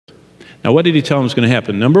Now, what did he tell them was going to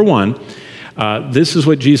happen? Number one, this is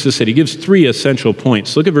what Jesus said. He gives three essential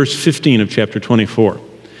points. Look at verse 15 of chapter 24.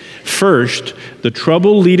 First, the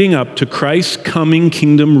trouble leading up to Christ's coming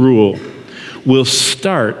kingdom rule will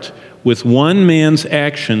start with one man's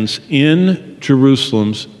actions in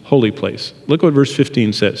Jerusalem's holy place. Look what verse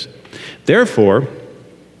 15 says. Therefore,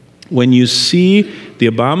 when you see the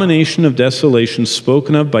abomination of desolation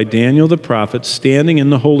spoken of by Daniel the prophet standing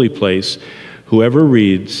in the holy place, whoever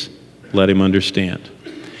reads, let him understand.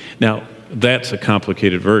 Now, that's a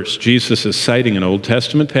complicated verse. Jesus is citing an Old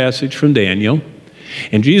Testament passage from Daniel.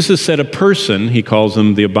 And Jesus said a person, he calls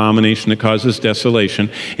them the abomination that causes desolation,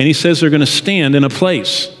 and he says they're going to stand in a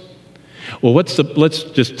place. Well, let's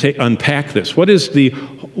just unpack this. What is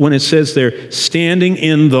when it says they're standing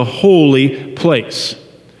in the holy place?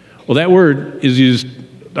 Well, that word is used,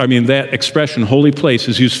 that expression, holy place,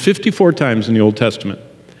 is used 54 times in the Old Testament.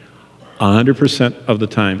 100% of the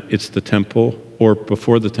time, it's the temple, or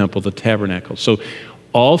before the temple, the tabernacle. So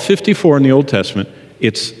all 54 in the Old Testament,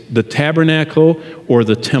 it's the tabernacle or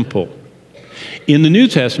the temple. In the New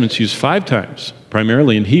Testament, it's used 5 times,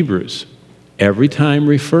 primarily in Hebrews, every time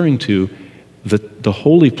referring to the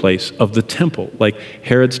holy place of the temple, like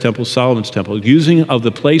Herod's temple, Solomon's temple, using of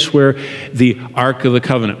the place where the Ark of the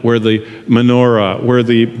Covenant, where the menorah, where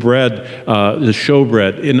the bread, the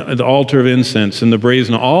showbread, in the altar of incense, and the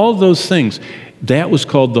brazen, all those things, that was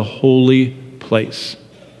called the holy place.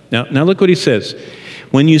 Now look what he says.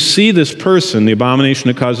 When you see this person, the abomination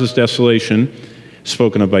that causes desolation,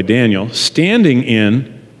 spoken of by Daniel, standing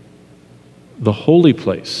in the holy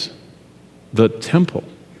place, the temple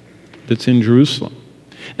that's in Jerusalem.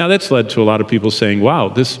 Now that's led to a lot of people saying, wow,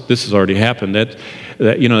 this has already happened.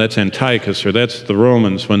 That's Antiochus, or that's the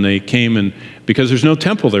Romans when they came, because there's no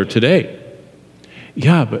temple there today.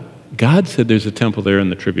 Yeah, but God said there's a temple there in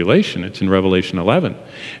the tribulation. It's in Revelation 11.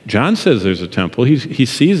 John says there's a temple. He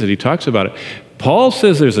sees it. He talks about it. Paul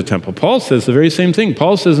says there's a temple. Paul says the very same thing.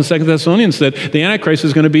 Paul says in 2 Thessalonians that the Antichrist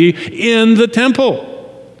is going to be in the temple.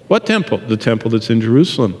 What temple? The temple that's in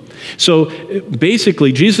Jerusalem. So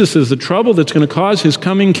basically, Jesus says the trouble that's going to cause his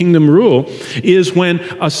coming kingdom rule is when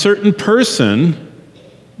a certain person,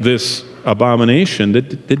 this abomination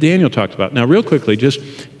that Daniel talked about. Now, real quickly, just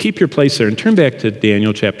keep your place there and turn back to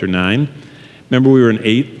Daniel chapter 9. Remember we were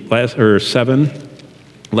in 7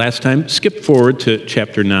 last time. Skip forward to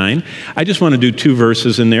chapter 9. I just want to do 2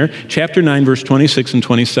 verses in there. Chapter 9, verse 26 and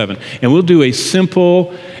 27. And we'll do a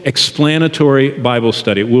simple explanatory Bible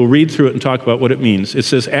study. We'll read through it and talk about what it means. It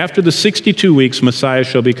says, after the 62 weeks, Messiah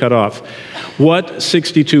shall be cut off. What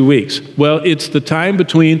 62 weeks? Well, it's the time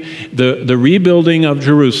between the rebuilding of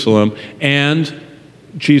Jerusalem and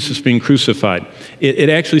Jesus being crucified. It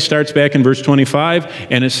actually starts back in verse 25,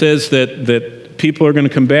 and it says that people are going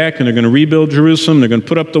to come back and they're going to rebuild Jerusalem. They're going to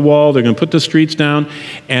put up the wall. They're going to put the streets down.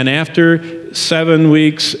 And after 7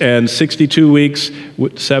 weeks and 62 weeks,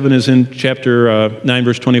 7 is in chapter 9,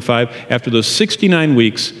 verse 25. After those 69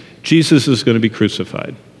 weeks, Jesus is going to be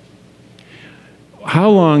crucified. How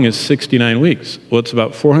long is 69 weeks? Well, it's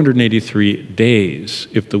about 483 days,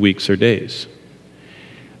 if the weeks are days.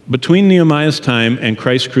 Between Nehemiah's time and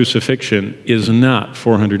Christ's crucifixion is not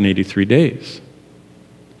 483 days.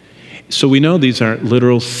 So we know these aren't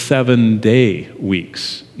literal 7-day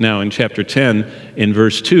weeks. Now in chapter 10, in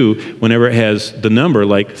verse 2, whenever it has the number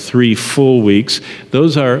like 3 full weeks,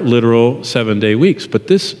 those are literal 7-day weeks. But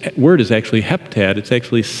this word is actually heptad, it's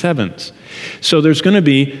actually sevens. So there's going to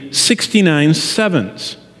be 69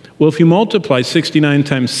 sevens. Well, if you multiply 69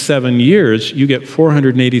 times 7 years, you get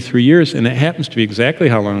 483 years, and it happens to be exactly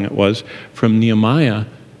how long it was from Nehemiah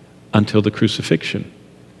until the crucifixion.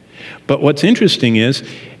 But what's interesting is,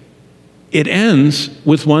 it ends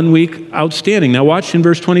with 1 week outstanding. Now watch in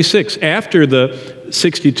verse 26. After the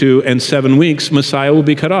 62 and 7 weeks, Messiah will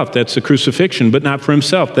be cut off. That's the crucifixion, but not for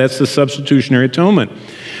himself. That's the substitutionary atonement.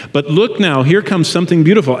 But look now, here comes something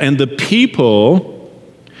beautiful. And the people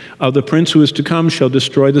of the prince who is to come shall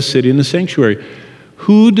destroy the city and the sanctuary.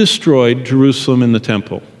 Who destroyed Jerusalem and the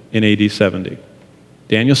temple in AD 70?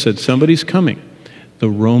 Daniel said somebody's coming. The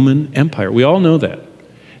Roman Empire. We all know that.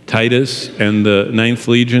 Titus and the 9th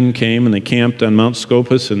Legion came and they camped on Mount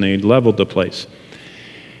Scopus and they leveled the place.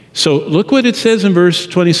 So look what it says in verse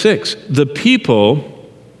 26. The people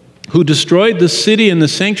who destroyed the city and the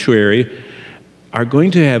sanctuary are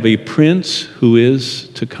going to have a prince who is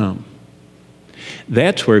to come.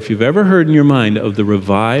 That's where, if you've ever heard in your mind of the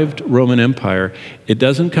revived Roman Empire, it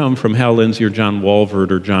doesn't come from Hal Lindsey or John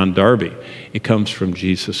Walvoord or John Darby. It comes from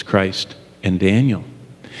Jesus Christ and Daniel.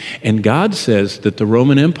 And God says that the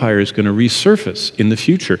Roman Empire is going to resurface in the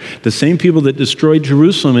future. The same people that destroyed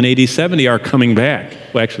Jerusalem in AD 70 are coming back.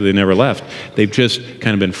 Well, actually, they never left. They've just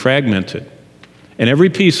kind of been fragmented. And every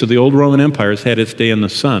piece of the old Roman Empire has had its day in the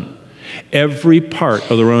sun. Every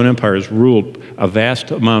part of the Roman Empire has ruled a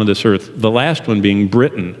vast amount of this earth, the last one being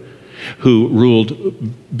Britain, who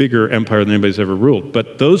ruled bigger empire than anybody's ever ruled.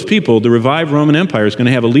 But those people, the revived Roman Empire, is going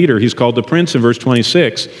to have a leader. He's called the Prince in verse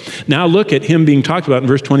 26. Now look at him being talked about in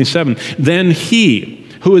verse 27. Then he,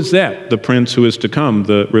 who is that? The Prince who is to come,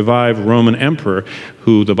 the revived Roman Emperor,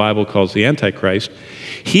 who the Bible calls the Antichrist.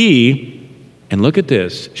 He, and look at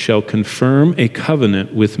this, shall confirm a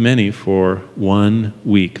covenant with many for 1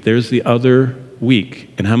 week. There's the other week.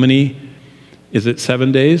 And how many? Is it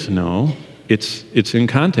 7 days? No. It's in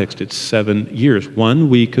context. It's 7 years. 1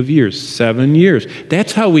 week of years. 7 years.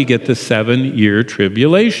 That's how we get the 7-year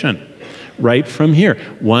tribulation. Right from here.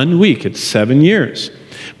 1 week. It's 7 years.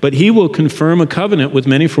 But he will confirm a covenant with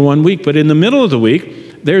many for 1 week. But in the middle of the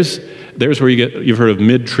week, there's where you've heard of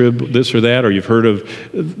mid-trib this or that, or you've heard of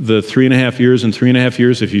the 3.5 years and 3.5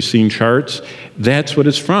 years if you've seen charts. That's what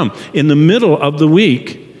it's from. In the middle of the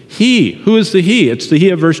week, he, who is the he? It's the he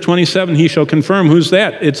of verse 27, he shall confirm. Who's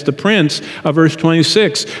that? It's the Prince of verse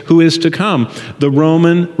 26, who is to come, the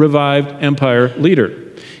Roman revived empire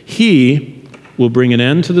leader. He will bring an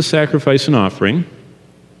end to the sacrifice and offering.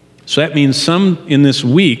 So that means some in this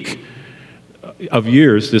week of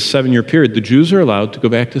years, this 7-year period, the Jews are allowed to go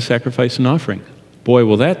back to sacrifice and offering. Boy,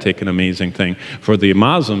 will that take an amazing thing for the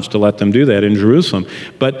Muslims to let them do that in Jerusalem.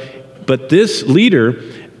 But this leader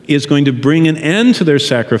is going to bring an end to their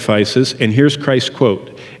sacrifices, and here's Christ's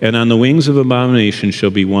quote, and on the wings of abomination shall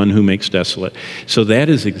be one who makes desolate. So that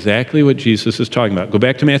is exactly what Jesus is talking about. Go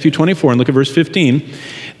back to Matthew 24 and look at verse 15.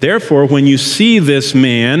 Therefore, when you see this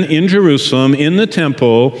man in Jerusalem, in the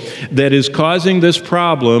temple, that is causing this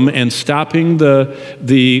problem and stopping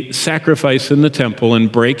the sacrifice in the temple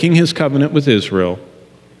and breaking his covenant with Israel,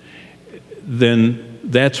 then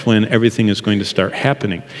that's when everything is going to start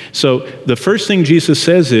happening. So the first thing Jesus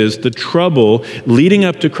says is the trouble leading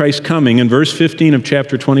up to Christ's coming in verse 15 of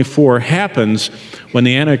chapter 24 happens when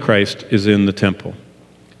the Antichrist is in the temple.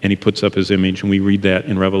 And he puts up his image, and we read that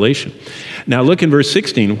in Revelation. Now look in verse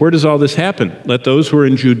 16. Where does all this happen? Let those who are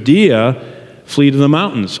in Judea flee to the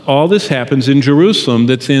mountains. All this happens in Jerusalem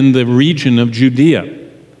that's in the region of Judea.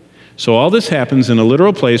 So all this happens in a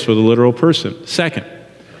literal place with a literal person. Second,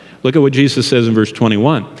 look at what Jesus says in verse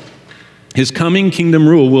 21. His coming kingdom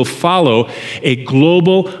rule will follow a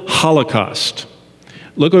global Holocaust.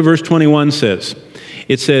 Look what verse 21 says.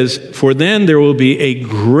 It says, for then there will be a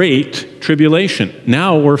great tribulation.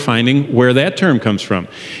 Now we're finding where that term comes from.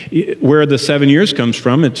 Where the 7 years comes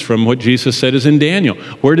from, it's from what Jesus said is in Daniel.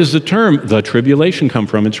 Where does the term, the tribulation, come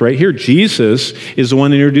from? It's right here. Jesus is the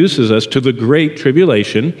one that introduces us to the great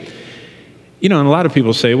tribulation. You know, and a lot of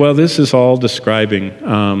people say, well, this is all describing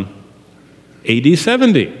AD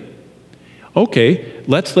 70. Okay,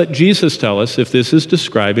 let's let Jesus tell us if this is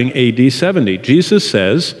describing AD 70. Jesus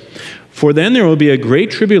says, for then there will be a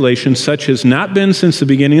great tribulation such as not been since the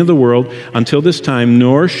beginning of the world until this time,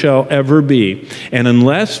 nor shall ever be. And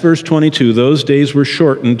unless, verse 22, those days were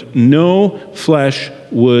shortened, no flesh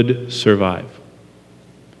would survive.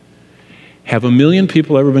 Have 1 million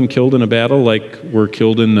people ever been killed in a battle like were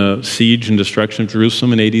killed in the siege and destruction of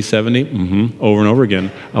Jerusalem in AD 70? Over and over again.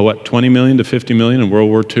 What, 20 million to 50 million in World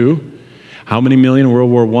War II? How many million in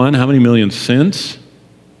World War I? How many million since?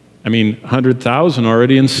 100,000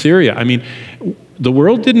 already in Syria. The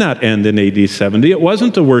world did not end in AD 70. It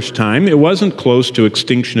wasn't the worst time. It wasn't close to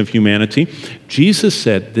extinction of humanity. Jesus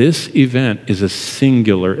said this event is a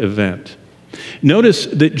singular event. Notice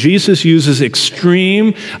that Jesus uses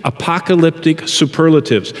extreme apocalyptic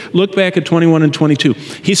superlatives. Look back at 21 and 22.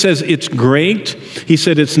 He says it's great. He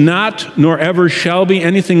said it's not nor ever shall be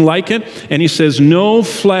anything like it. And he says no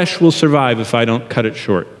flesh will survive if I don't cut it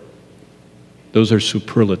short. Those are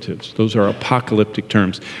superlatives. Those are apocalyptic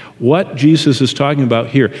terms. What Jesus is talking about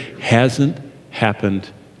here hasn't happened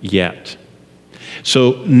yet.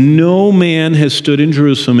 So no man has stood in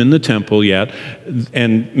Jerusalem in the temple yet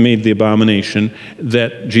and made the abomination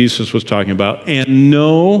that Jesus was talking about, and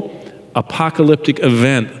no apocalyptic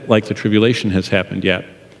event like the tribulation has happened yet.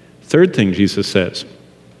 Third thing Jesus says,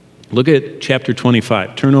 look at chapter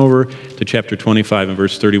 25. Turn over to chapter 25 and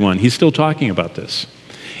verse 31. He's still talking about this.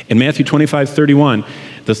 In Matthew 25:31,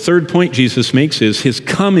 the third point Jesus makes is his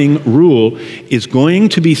coming rule is going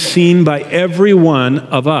to be seen by every one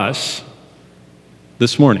of us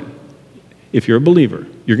this morning. If you're a believer,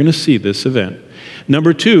 you're going to see this event.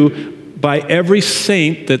 Number two, by every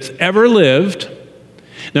saint that's ever lived.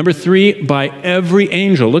 Number three, by every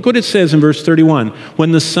angel. Look what it says in verse 31.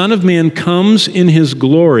 When the Son of Man comes in his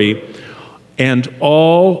glory and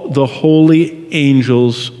all the holy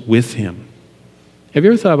angels with him. Have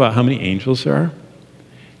you ever thought about how many angels there are?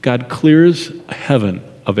 God clears heaven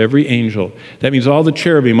of every angel. That means all the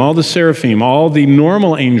cherubim, all the seraphim, all the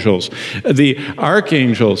normal angels, the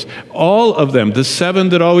archangels, all of them, the 7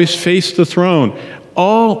 that always face the throne,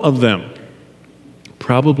 all of them,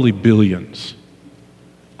 probably billions,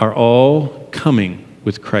 are all coming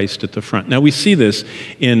with Christ at the front. Now we see this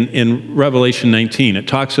in Revelation 19. It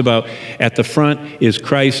talks about at the front is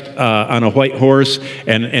Christ on a white horse,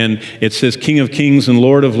 and it says King of Kings and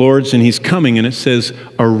Lord of Lords, and he's coming, and it says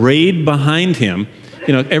arrayed behind him.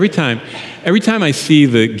 You know, every time I see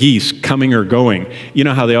the geese coming or going, you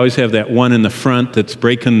know how they always have that one in the front that's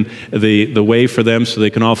breaking the way for them so they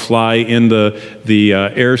can all fly in the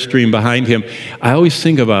airstream behind him. I always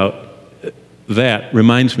think about that,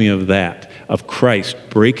 reminds me of that, of Christ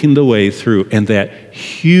breaking the way through and that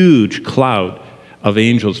huge cloud of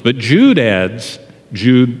angels. But Jude adds,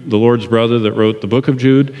 Jude, the Lord's brother that wrote the book of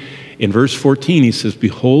Jude, in verse 14 he says,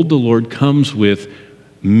 behold, the Lord comes with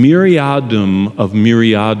myriadum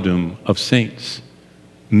of saints.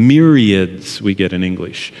 Myriads, we get in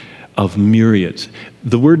English, of myriads.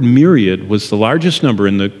 The word myriad was the largest number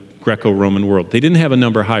in the Greco-Roman world. They didn't have a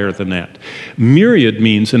number higher than that. Myriad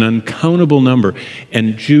means an uncountable number.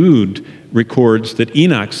 And Jude records that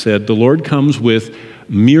Enoch said, the Lord comes with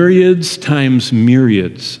myriads times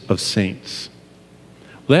myriads of saints.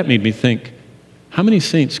 Well, that made me think, how many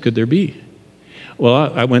saints could there be? Well,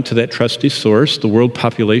 I went to that trusty source, the World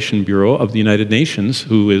Population Bureau of the United Nations,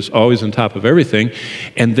 who is always on top of everything,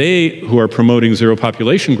 and they, who are promoting zero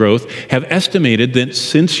population growth, have estimated that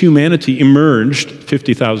since humanity emerged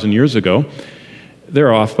 50,000 years ago,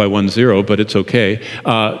 they're off by 10, but it's okay.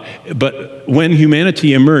 But when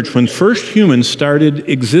humanity emerged, when first humans started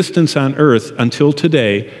existence on Earth until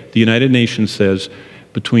today, the United Nations says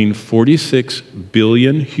between 46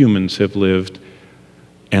 billion humans have lived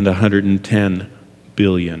and 110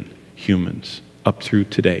 billion humans up through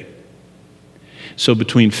today. So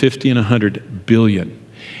between 50 and 100 billion.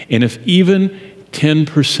 And if even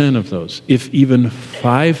 10% of those, if even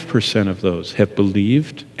 5% of those have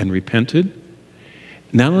believed and repented,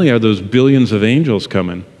 not only are those billions of angels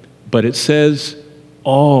coming, but it says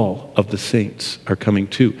all of the saints are coming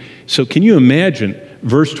too. So can you imagine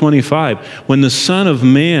verse 25, when the Son of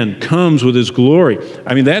Man comes with his glory?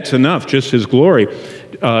 I mean, that's enough, just his glory.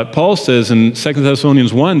 Paul says in 2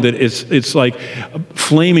 Thessalonians 1 that it's like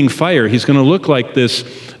flaming fire. He's going to look like this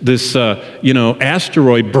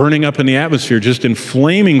asteroid burning up in the atmosphere, just in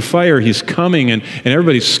flaming fire. He's coming, and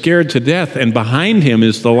everybody's scared to death. And behind him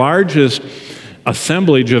is the largest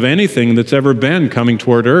assemblage of anything that's ever been coming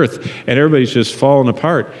toward earth, and everybody's just falling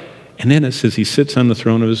apart. And then it says he sits on the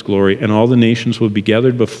throne of his glory, and all the nations will be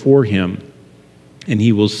gathered before him, and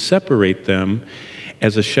he will separate them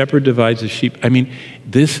as a shepherd divides his sheep. I mean,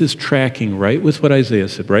 this is tracking right with what Isaiah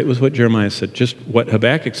said, right with what Jeremiah said, just what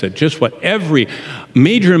Habakkuk said, just what every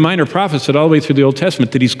major and minor prophet said all the way through the Old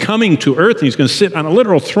Testament, that he's coming to earth, and he's going to sit on a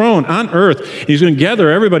literal throne on earth, and he's going to gather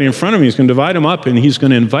everybody in front of him, he's going to divide them up, and he's going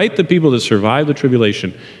to invite the people that survive the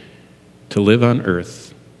tribulation to live on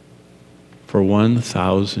earth for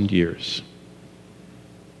 1,000 years.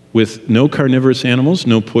 With no carnivorous animals,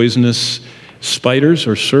 no poisonous spiders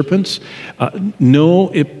or serpents.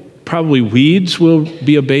 Probably weeds will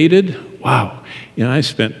be abated. Wow. I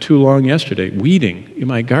spent too long yesterday weeding in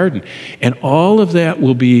my garden. And all of that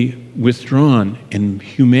will be withdrawn, and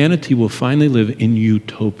humanity will finally live in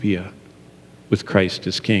utopia with Christ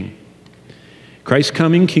as King. Christ's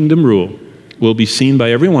coming kingdom rule will be seen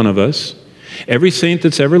by every one of us, every saint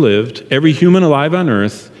that's ever lived, every human alive on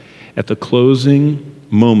earth at the closing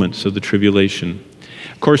moments of the tribulation.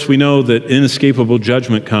 Of course, we know that inescapable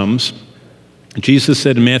judgment comes. Jesus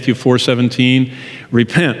said in Matthew 4:17,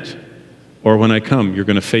 repent, or when I come, you're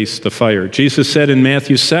going to face the fire. Jesus said in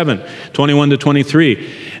Matthew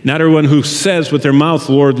 7:21-23, not everyone who says with their mouth,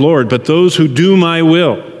 Lord, Lord, but those who do my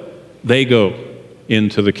will, they go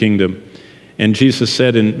into the kingdom. And Jesus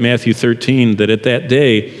said in Matthew 13 that at that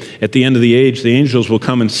day, at the end of the age, the angels will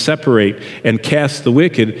come and separate and cast the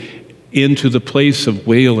wicked into the place of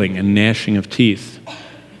wailing and gnashing of teeth.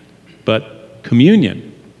 But communion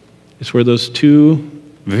is where those two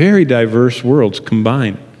very diverse worlds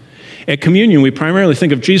combine. At communion, we primarily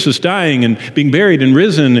think of Jesus dying and being buried and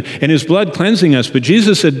risen and his blood cleansing us. But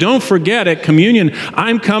Jesus said, don't forget, at communion,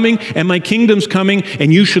 I'm coming and my kingdom's coming,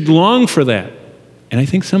 and you should long for that. And I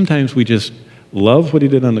think sometimes we just love what he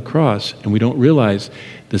did on the cross, and we don't realize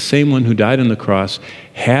the same one who died on the cross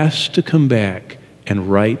has to come back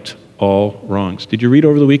and right all wrongs. Did you read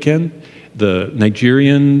over the weekend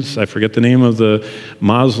Nigerians, I forget the name of the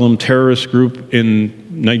Muslim terrorist group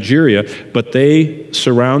in Nigeria, but they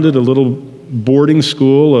surrounded a little boarding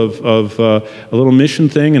school of a little mission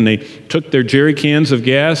thing, and they took their jerry cans of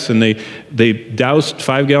gas and they doused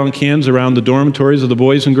 5-gallon cans around the dormitories of the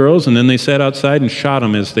boys and girls, and then they sat outside and shot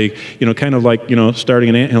them as they, kind of like, starting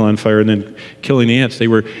an anthill on fire and then killing the ants. They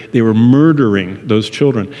were murdering those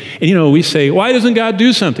children. And we say, why doesn't God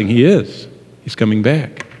do something? He is. He's coming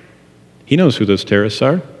back. He knows who those terrorists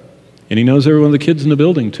are, and he knows every one of the kids in the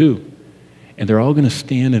building too. And they're all going to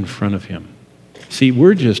stand in front of him. See,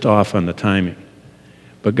 we're just off on the timing.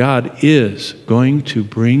 But God is going to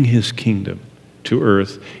bring his kingdom to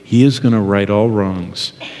earth. He is going to right all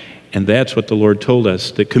wrongs. And that's what the Lord told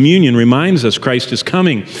us. That communion reminds us Christ is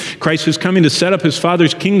coming. Christ is coming to set up his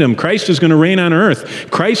Father's kingdom. Christ is going to reign on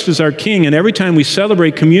earth. Christ is our King. And every time we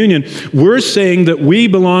celebrate communion, we're saying that we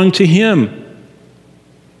belong to him.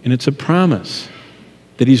 And it's a promise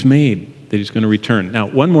that he's made, that he's going to return. Now,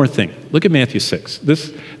 one more thing. Look at Matthew 6.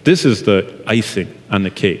 This is the icing on the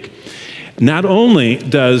cake. Not only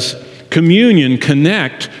does communion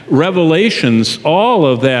connect Revelations, all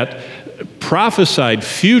of that prophesied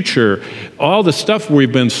future, all the stuff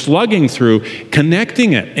we've been slugging through,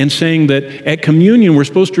 connecting it and saying that at communion we're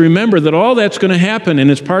supposed to remember that all that's going to happen and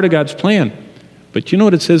it's part of God's plan. But you know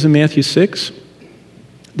what it says in Matthew 6?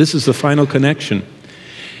 This is the final connection.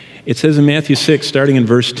 It says in Matthew 6, starting in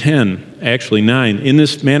verse 10, actually 9, in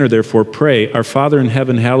this manner, therefore, pray, our Father in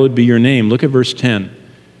heaven, hallowed be your name. Look at verse 10.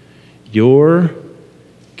 Your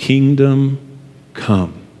kingdom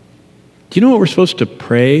come. Do you know what we're supposed to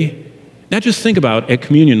pray? Not just think about at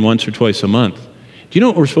communion once or twice a month. Do you know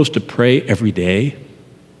what we're supposed to pray every day?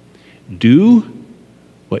 Do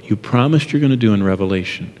what you promised you're going to do in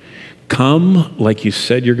Revelation. Come like you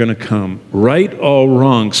said you're going to come. Right all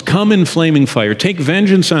wrongs. Come in flaming fire. Take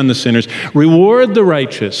vengeance on the sinners. Reward the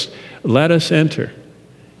righteous. Let us enter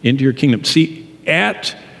into your kingdom. See,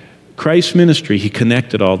 at Christ's ministry, he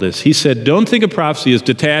connected all this. He said, don't think of prophecy as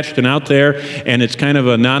detached and out there and it's kind of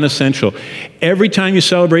a non-essential. Every time you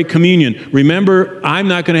celebrate communion, remember, I'm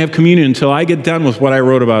not going to have communion until I get done with what I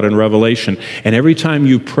wrote about in Revelation. And every time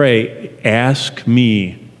you pray, ask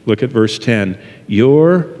me, look at verse 10,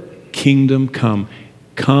 your kingdom come.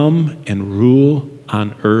 Come and rule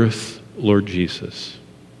on earth, Lord Jesus.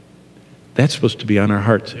 That's supposed to be on our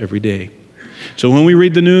hearts every day. So when we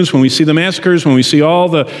read the news, when we see the massacres, when we see all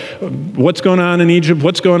the what's going on in Egypt,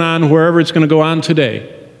 what's going on wherever it's going to go on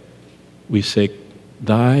today, we say,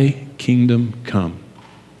 thy kingdom come.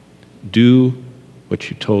 Do what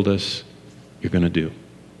you told us you're going to do.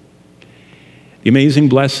 The amazing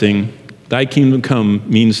blessing, thy kingdom come,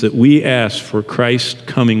 means that we ask for Christ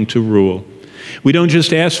coming to rule. We don't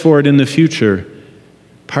just ask for it in the future.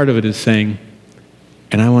 Part of it is saying,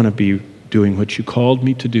 and I want to be doing what you called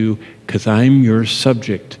me to do because I'm your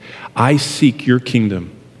subject. I seek your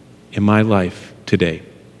kingdom in my life today.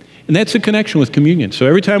 And that's a connection with communion. So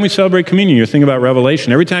every time we celebrate communion, you're thinking about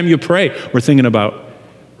Revelation. Every time you pray, we're thinking about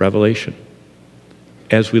Revelation.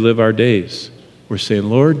 As we live our days, we're saying,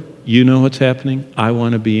 Lord, you know what's happening. I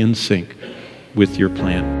want to be in sync with your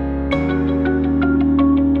plan.